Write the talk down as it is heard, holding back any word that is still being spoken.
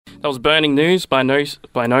That was Burning News by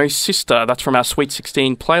No Sister. That's from our Sweet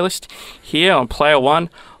 16 playlist here on Player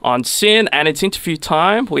One on SYN, and it's interview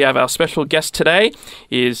time. We have our special guest today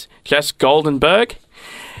is Jess Goldenberg.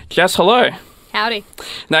 Jess, hello. Howdy.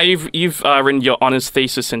 Now, you've written your honours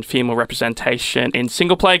thesis in female representation in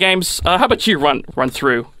single-player games. How about you run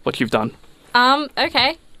through what you've done?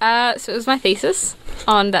 Okay. So it was my thesis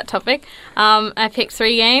on that topic. I picked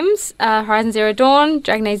 3 games, Horizon Zero Dawn,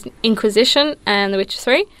 Dragon Age Inquisition, and The Witcher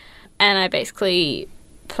 3. And I basically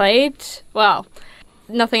played, well,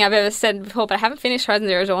 nothing I've ever said before, but I haven't finished Horizon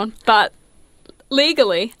Zero Dawn. But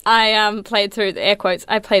legally, I played through, the air quotes,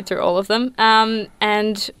 I played through all of them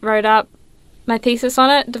and wrote up my thesis on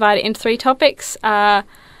it, divided it into 3 topics on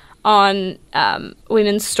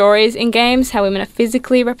women's stories in games, how women are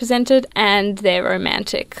physically represented, and their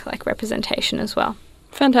romantic representation as well.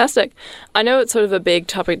 Fantastic. I know it's sort of a big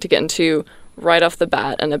topic to get into right off the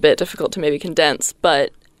bat and a bit difficult to maybe condense,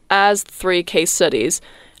 but as 3 case studies,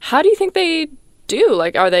 how do you think they do?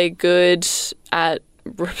 Are they good at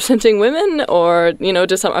representing women, or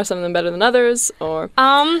are some of them better than others, or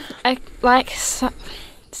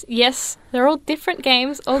yes, they're all different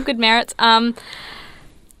games, all good merits. I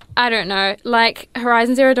don't know.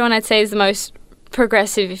 Horizon Zero Dawn, I'd say, is the most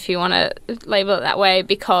progressive, if you want to label it that way,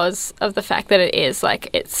 because of the fact that it is,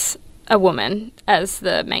 it's a woman as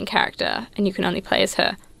the main character, and you can only play as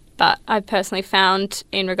her. But I personally found,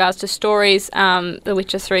 in regards to stories, The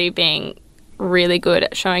Witcher 3 being really good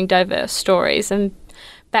at showing diverse stories and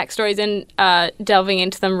backstories and delving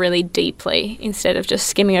into them really deeply instead of just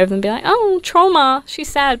skimming over them and be like, oh, trauma, she's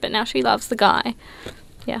sad, but now she loves the guy.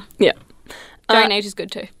 Yeah. Yeah. Dragon Age is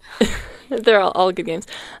good too. They're all good games.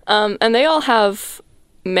 And they all have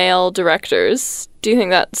male directors. Do you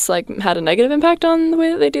think that's had a negative impact on the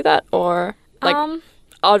way that they do that? Or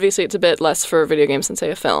obviously it's a bit less for video games than,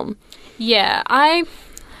 say, a film. Yeah, I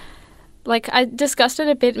discussed it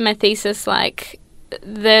a bit in my thesis,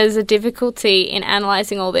 there's a difficulty in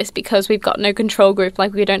analysing all this because we've got no control group,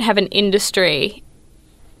 we don't have an industry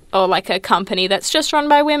or a company that's just run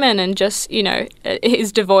by women and just,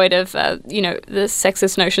 is devoid of, the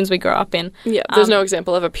sexist notions we grow up in. Yeah, there's no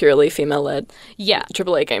example of a purely female-led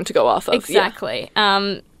AAA game to go off of. Exactly.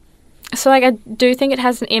 Yeah. So, I do think it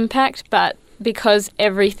has an impact, but because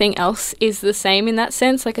everything else is the same in that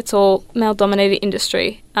sense, it's all male-dominated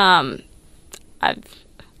industry, in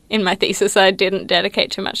my thesis, I didn't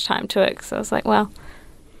dedicate too much time to it because I was like, well,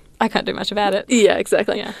 I can't do much about it. Yeah,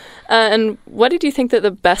 exactly. Yeah. And what did you think that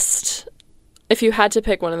the best, if you had to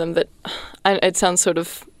pick one of them, that it sounds sort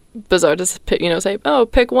of bizarre to pick, say, oh,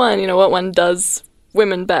 pick one, what one does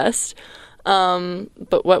women best.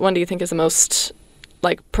 But what one do you think is the most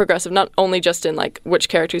progressive, not only just in which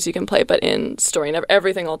characters you can play, but in story and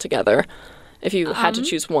everything all together, if you had to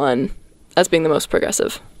choose one as being the most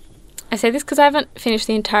progressive? I say this because I haven't finished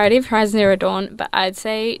the entirety of Horizon Zero Dawn, but I'd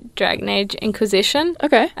say Dragon Age Inquisition.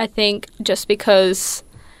 Okay. I think just because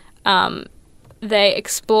they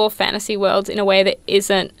explore fantasy worlds in a way that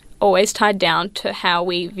isn't always tied down to how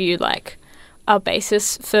we view, our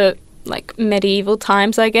basis for, medieval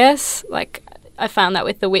times, I guess. I found that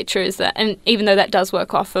with The Witcher is that, and even though that does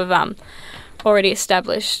work off of already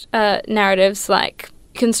established narratives,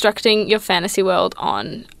 constructing your fantasy world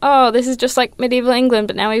on, oh, this is just medieval England,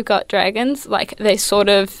 but now we've got dragons. They sort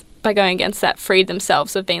of, by going against that, freed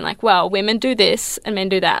themselves of being well, women do this and men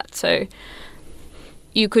do that. So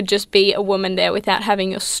you could just be a woman there without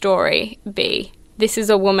having your story be, this is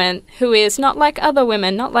a woman who is not like other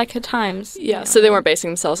women, not like her times. Yeah, so they weren't basing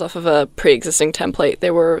themselves off of a pre-existing template.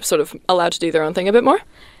 They were sort of allowed to do their own thing a bit more?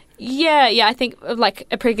 Yeah, I think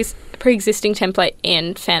a pre-existing template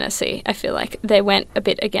in fantasy, I feel they went a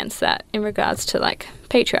bit against that in regards to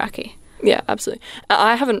patriarchy. Yeah, absolutely.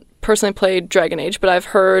 I haven't personally played Dragon Age, but I've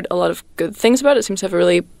heard a lot of good things about it. It seems to have a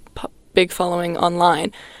really big following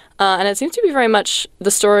online. And it seems to be very much,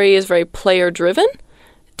 the story is very player-driven.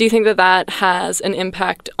 Do you think that has an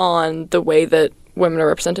impact on the way that women are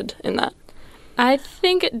represented in that? I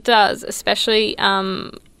think it does, especially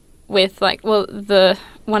with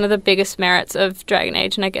one of the biggest merits of Dragon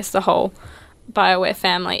Age, and I guess the whole BioWare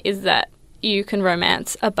family, is that you can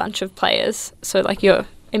romance a bunch of players. So your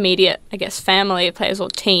immediate, I guess, family of players or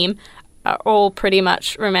team are all pretty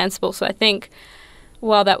much romanceable. So I think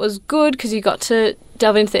while that was good because you got to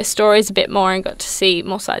delve into their stories a bit more and got to see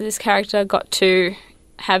more sides of this character, got to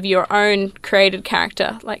have your own created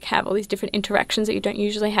character, have all these different interactions that you don't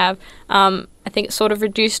usually have. I think it sort of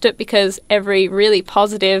reduced it because every really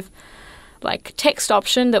positive text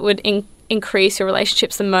option that would increase your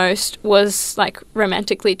relationships the most was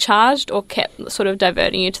romantically charged or kept sort of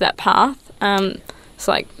diverting you to that path.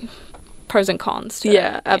 So pros and cons to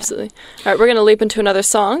Yeah, it. absolutely. All right, we're going to leap into another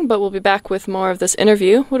song, but we'll be back with more of this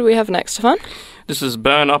interview. What do we have next, Stefan? This is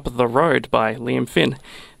Burn Up the Road by Liam Finn.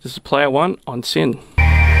 This is Player 1 on Sin.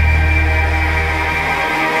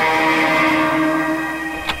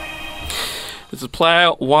 This is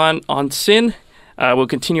Player 1 on Sin. We'll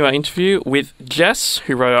continue our interview with Jess,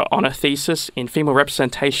 who wrote her honour thesis in female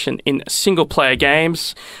representation in single-player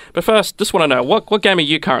games. But first, just want to know, what game are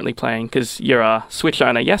you currently playing? Because you're a Switch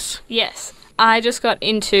owner, yes? Yes. I just got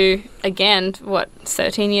into, again,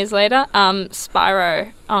 13 years later,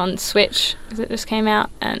 Spyro on Switch, because it just came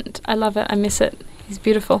out, and I love it. I miss it. He's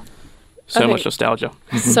beautiful. So much nostalgia.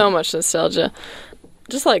 So much nostalgia.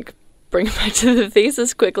 Just bring it back to the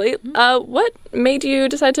thesis quickly. What made you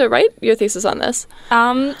decide to write your thesis on this?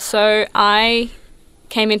 So I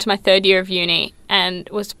came into my third year of uni and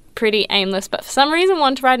was pretty aimless, but for some reason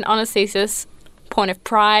wanted to write an honours thesis, point of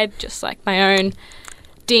pride, just like my own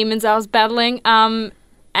demons I was battling.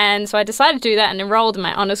 And so I decided to do that and enrolled in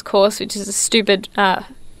my honours course, which is a stupid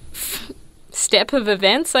step of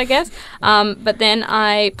events, I guess. But then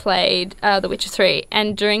I played The Witcher 3,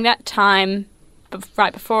 and during that time,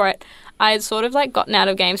 right before it, I had sort of gotten out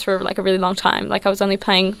of games for a really long time. I was only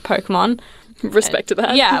playing Pokemon. Respect to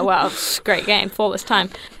that. Yeah, well, it's a great game, flawless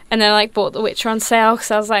time. And then I bought The Witcher on sale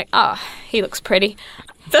because I was like, oh, he looks pretty.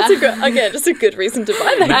 That's just a good reason to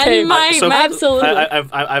buy that game. Absolutely.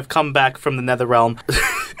 I've come back from the Netherrealm.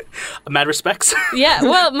 Mad respects. Yeah,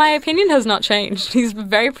 well, my opinion has not changed. He's a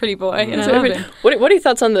very pretty boy. And I love him. What are your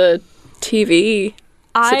thoughts on the TV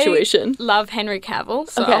situation? I love Henry Cavill,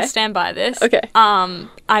 so Okay. I'll stand by this. Okay. I'm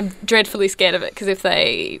dreadfully scared of it because if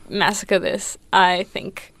they massacre this, I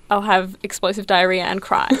think I'll have explosive diarrhea and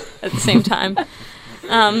cry at the same time.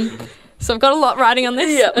 So I've got a lot riding on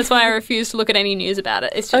this. Yep. That's why I refuse to look at any news about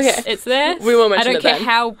it. It's just, It's there. We won't mention I don't it care then.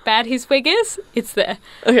 how bad his wig is. It's there.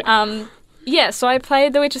 Okay. Yeah, so I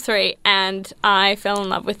played The Witcher 3 and I fell in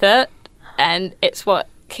love with it, and it's what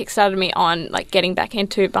kickstarted me on getting back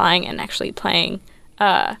into buying and actually playing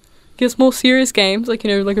more serious games, like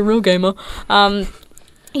a real gamer.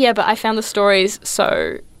 Yeah, but I found the stories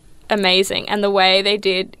so amazing, and the way they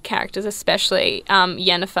did characters, especially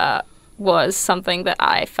Yennefer, was something that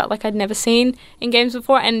I felt like I'd never seen in games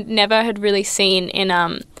before and never had really seen in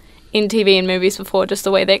TV and movies before, just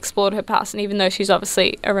the way they explored her past. And even though she's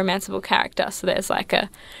obviously a romanceable character, so there's a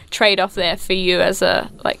trade-off there for you as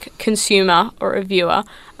a consumer or a viewer,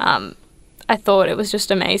 I thought it was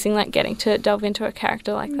just amazing getting to delve into a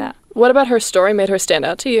character like that. What about her story made her stand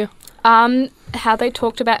out to you? How they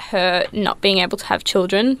talked about her not being able to have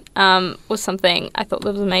children was something I thought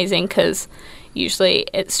that was amazing, because usually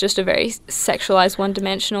it's just a very sexualized,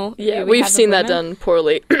 one-dimensional Yeah, view we've have of seen that women. done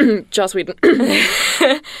poorly. Joss Whedon.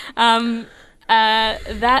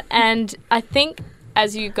 That, and I think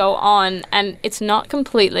as you go on, and it's not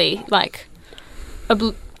completely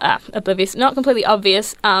oblivious, not completely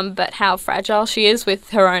obvious, but how fragile she is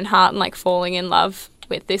with her own heart and falling in love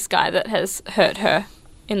with this guy that has hurt her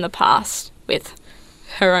in the past with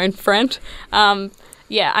her own friend.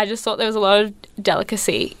 Yeah, I just thought there was a lot of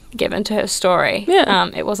delicacy given to her story. Yeah.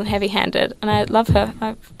 It wasn't heavy-handed, and I love her.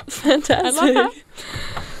 Fantastic. I love her.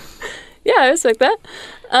 Yeah, I respect that.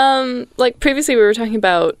 Previously we were talking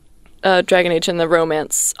about Dragon Age and the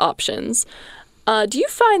romance options. Do you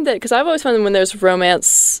find that, because I've always found that when there's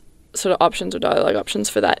romance sort of options or dialogue options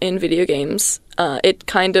for that in video games, it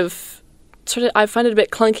kind of I find it a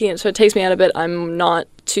bit clunky and it sort of takes me out a bit. I'm not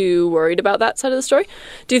too worried about that side of the story.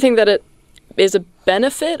 Do you think that it is a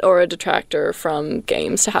benefit or a detractor from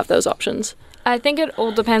games to have those options? I think it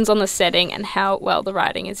all depends on the setting and how well the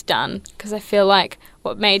writing is done, because I feel like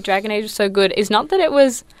what made Dragon Age so good is not that it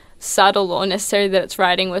was subtle or necessarily that its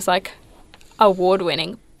writing was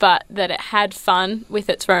award-winning, but that it had fun with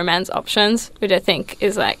its romance options, which I think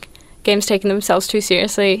is games taking themselves too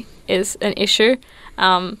seriously is an issue.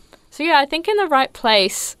 So yeah, I think in the right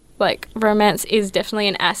place, romance is definitely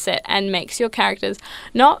an asset and makes your characters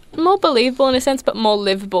not more believable in a sense, but more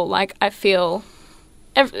livable. I feel,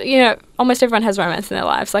 almost everyone has romance in their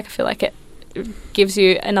lives. I feel like it gives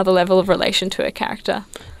you another level of relation to a character.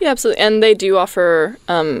 Yeah, absolutely. And they do offer,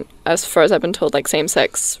 as far as I've been told,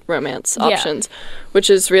 same-sex romance options, which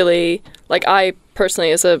is really, I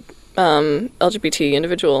personally, as a LGBT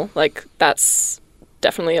individual, that's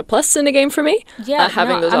definitely a plus in a game for me. Yeah,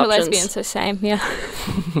 having those I'm options. a lesbian, so same. Yeah.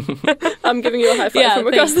 I'm giving you a high five from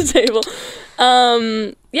across the table.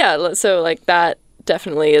 So that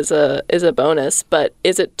definitely is a bonus. But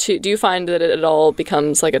is it do you find that it all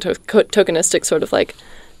becomes a tokenistic sort of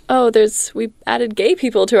we added gay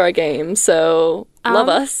people to our game, so love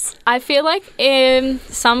us? I feel like in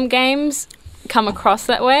some games, come across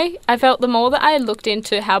that way. I felt the more that I looked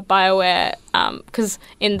into how BioWare, because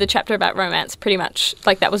in the chapter about romance, pretty much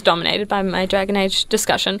like that was dominated by my Dragon Age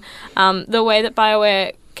discussion. The way that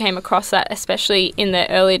BioWare came across that, especially in their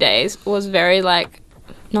early days, was very like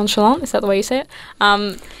nonchalant. Is that the way you say it?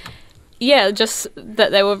 Yeah, just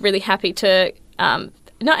that they were really happy to.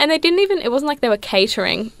 No, and they didn't even. It wasn't like they were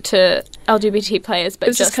catering to LGBT players, but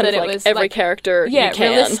it was just kind that of it like was every like, character. Yeah, you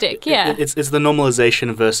can. realistic. Yeah, It's the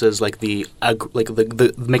normalization versus like the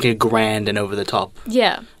making it grand and over the top.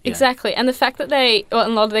 Yeah, exactly. And the fact that in a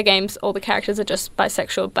lot of their games, all the characters are just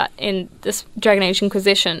bisexual, but in this Dragon Age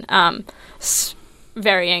Inquisition,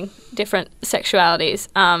 varying different sexualities,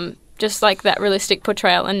 just like that realistic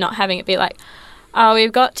portrayal and not having it be like, oh,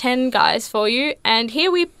 we've got 10 guys for you, and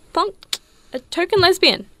here we plunked a token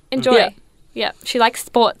lesbian. Enjoy. Yeah. Yeah, she likes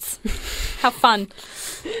sports. Have fun.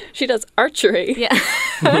 She does archery. Yeah.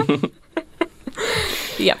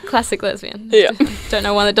 Yep, classic lesbian. Yeah. Don't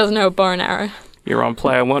know one that doesn't know a bow and arrow. You're on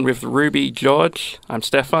Player 1 with Ruby George. I'm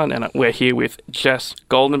Stefan, and we're here with Jess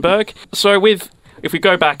Goldenberg. So if we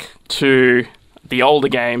go back to the older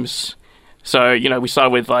games, so, we started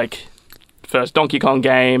with, like, first Donkey Kong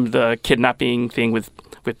game, the kidnapping thing with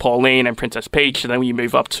Pauline and Princess Peach, and then you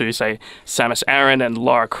move up to, say, Samus Aran and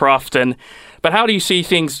Lara Croft. But how do you see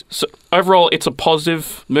things? So overall, it's a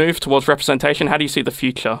positive move towards representation. How do you see the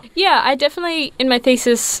future? Yeah, I definitely, in my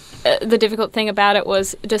thesis, the difficult thing about it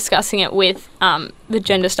was discussing it with the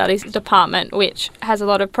gender studies department, which has a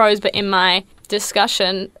lot of pros, but in my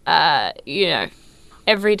discussion,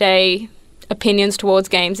 everyday opinions towards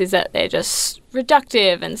games is that they're just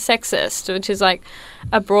reductive and sexist, which is like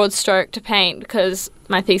a broad stroke to paint, because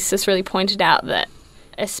my thesis really pointed out that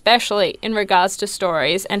especially in regards to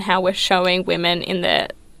stories and how we're showing women in their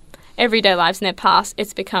everyday lives in their past,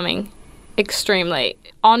 it's becoming extremely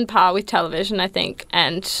on par with television, I think,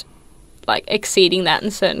 and like exceeding that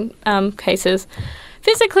in certain cases.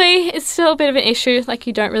 Physically, it's still a bit of an issue. Like,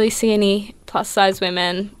 you don't really see any plus-size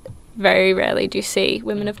women. Very rarely do you see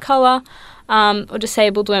women of colour or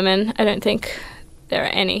disabled women. I don't think there are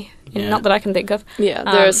any. Not that I can think of. Yeah,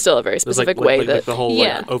 there is still a very specific way like that... the whole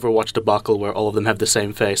Overwatch debacle where all of them have the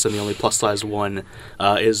same face and the only plus-size one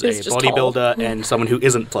is a bodybuilder and someone who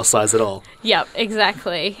isn't plus-size at all. Yep,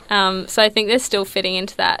 exactly. So I think they're still fitting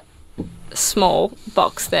into that small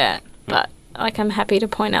box there. But I'm happy to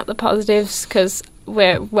point out the positives because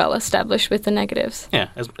we're well established with the negatives. Yeah,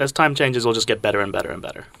 as time changes, we'll just get better and better and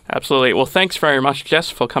better. Absolutely. Well, thanks very much, Jess,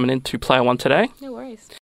 for coming in to Player 1 today. No worries.